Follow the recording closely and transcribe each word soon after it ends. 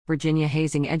Virginia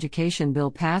hazing education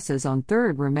bill passes on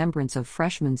third remembrance of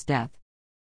freshman's death.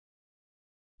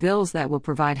 Bills that will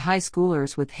provide high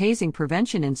schoolers with hazing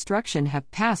prevention instruction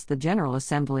have passed the General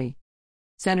Assembly.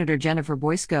 Senator Jennifer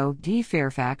Boysko, D.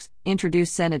 Fairfax,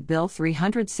 introduced Senate Bill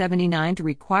 379 to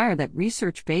require that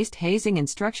research-based hazing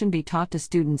instruction be taught to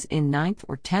students in 9th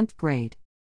or 10th grade.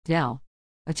 Del.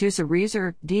 Atusa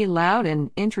Reeser, D.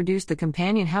 Loudon, introduced the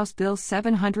companion House Bill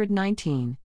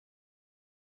 719.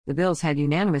 The bills had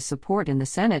unanimous support in the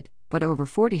Senate, but over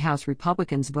 40 House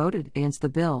Republicans voted against the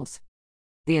bills.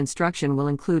 The instruction will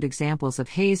include examples of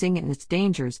hazing and its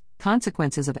dangers,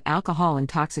 consequences of alcohol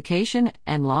intoxication,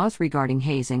 and laws regarding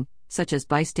hazing, such as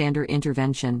bystander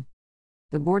intervention.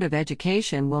 The Board of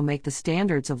Education will make the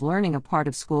standards of learning a part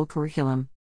of school curriculum.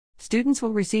 Students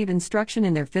will receive instruction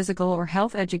in their physical or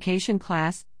health education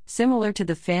class, similar to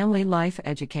the family life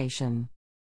education.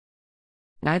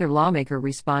 Neither lawmaker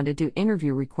responded to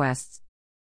interview requests.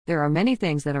 There are many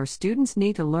things that our students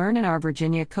need to learn, and our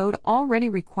Virginia Code already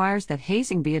requires that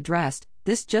hazing be addressed.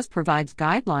 This just provides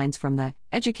guidelines from the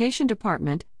Education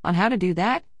Department on how to do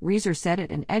that, Reeser said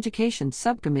at an Education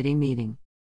Subcommittee meeting.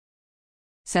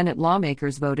 Senate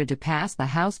lawmakers voted to pass the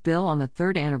House bill on the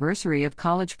third anniversary of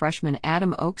college freshman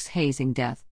Adam Oakes' hazing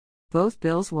death. Both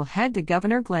bills will head to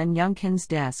Governor Glenn Youngkin's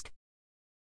desk.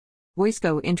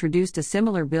 Boysko introduced a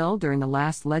similar bill during the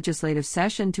last legislative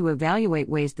session to evaluate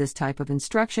ways this type of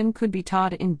instruction could be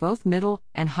taught in both middle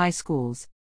and high schools.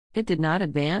 It did not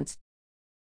advance.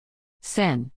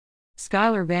 Sen.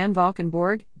 Schuyler Van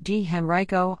Valkenborg, D.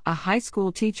 Henrico, a high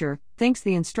school teacher, thinks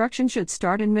the instruction should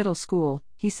start in middle school,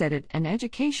 he said at an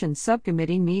Education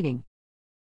Subcommittee meeting.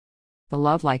 The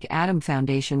Love Like Adam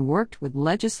Foundation worked with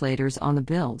legislators on the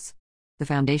bills. The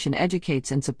foundation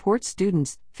educates and supports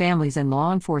students, families, and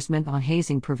law enforcement on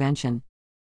hazing prevention.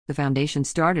 The foundation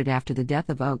started after the death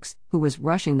of Oakes, who was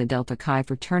rushing the Delta Chi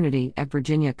fraternity at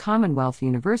Virginia Commonwealth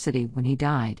University when he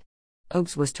died.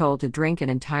 Oakes was told to drink an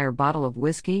entire bottle of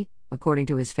whiskey, according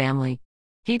to his family.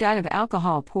 He died of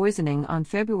alcohol poisoning on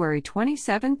February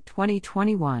 27,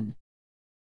 2021.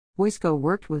 Boysko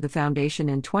worked with the foundation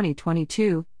in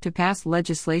 2022 to pass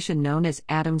legislation known as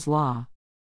Adams Law.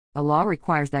 The law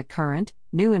requires that current,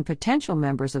 new, and potential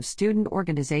members of student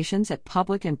organizations at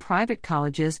public and private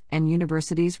colleges and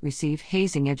universities receive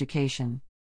hazing education.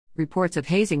 Reports of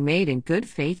hazing made in good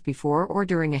faith before or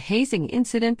during a hazing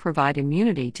incident provide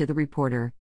immunity to the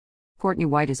reporter. Courtney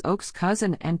White is Oakes'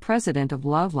 cousin and president of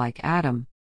Love Like Adam.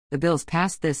 The bills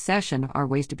passed this session are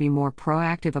ways to be more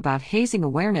proactive about hazing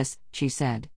awareness, she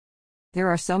said. There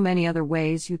are so many other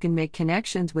ways you can make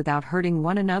connections without hurting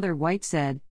one another, White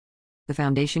said. The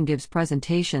foundation gives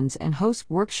presentations and hosts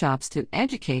workshops to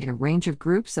educate a range of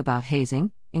groups about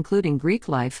hazing, including Greek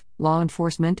life, law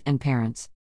enforcement, and parents.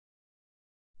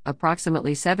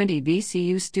 Approximately 70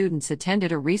 VCU students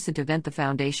attended a recent event the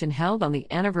foundation held on the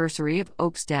anniversary of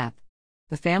Oakes' death.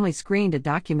 The family screened a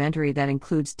documentary that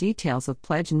includes details of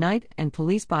pledge night and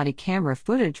police body camera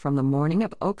footage from the morning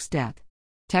of Oakes' death.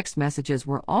 Text messages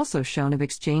were also shown of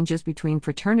exchanges between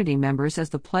fraternity members as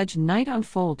the pledge night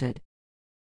unfolded.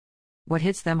 What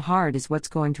hits them hard is what's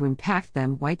going to impact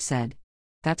them, White said.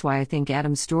 That's why I think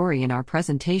Adam's story in our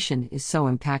presentation is so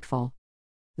impactful.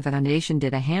 The foundation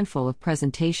did a handful of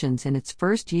presentations in its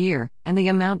first year, and the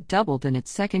amount doubled in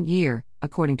its second year,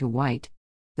 according to White.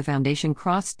 The foundation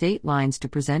crossed state lines to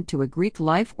present to a Greek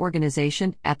life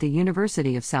organization at the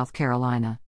University of South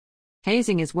Carolina.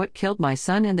 Hazing is what killed my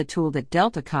son, and the tool that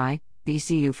Delta Chi,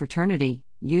 VCU fraternity,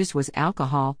 used was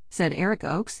alcohol, said Eric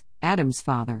Oakes, Adam's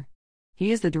father.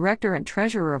 He is the director and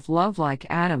treasurer of Love Like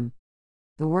Adam.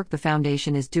 The work the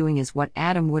foundation is doing is what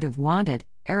Adam would have wanted,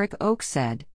 Eric Oakes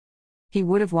said. He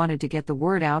would have wanted to get the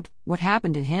word out, what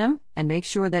happened to him, and make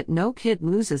sure that no kid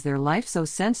loses their life so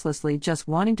senselessly just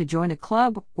wanting to join a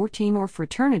club or team or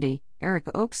fraternity, Eric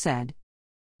Oakes said.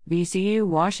 VCU,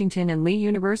 Washington and Lee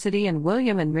University and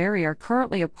William and Mary are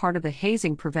currently a part of the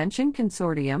Hazing Prevention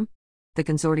Consortium. The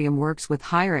consortium works with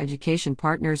higher education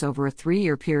partners over a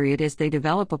 3-year period as they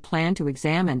develop a plan to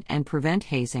examine and prevent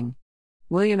hazing.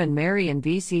 William and Mary and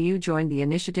VCU joined the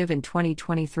initiative in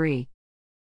 2023.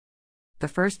 The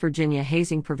first Virginia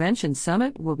Hazing Prevention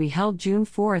Summit will be held June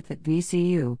 4th at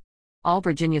VCU. All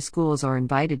Virginia schools are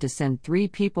invited to send 3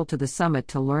 people to the summit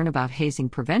to learn about hazing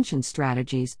prevention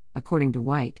strategies, according to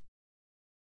White.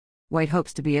 White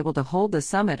hopes to be able to hold the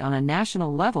summit on a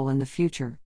national level in the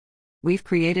future. We've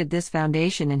created this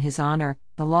foundation in his honor,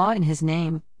 the law in his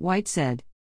name, White said.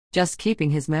 Just keeping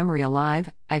his memory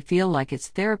alive, I feel like it's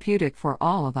therapeutic for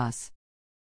all of us.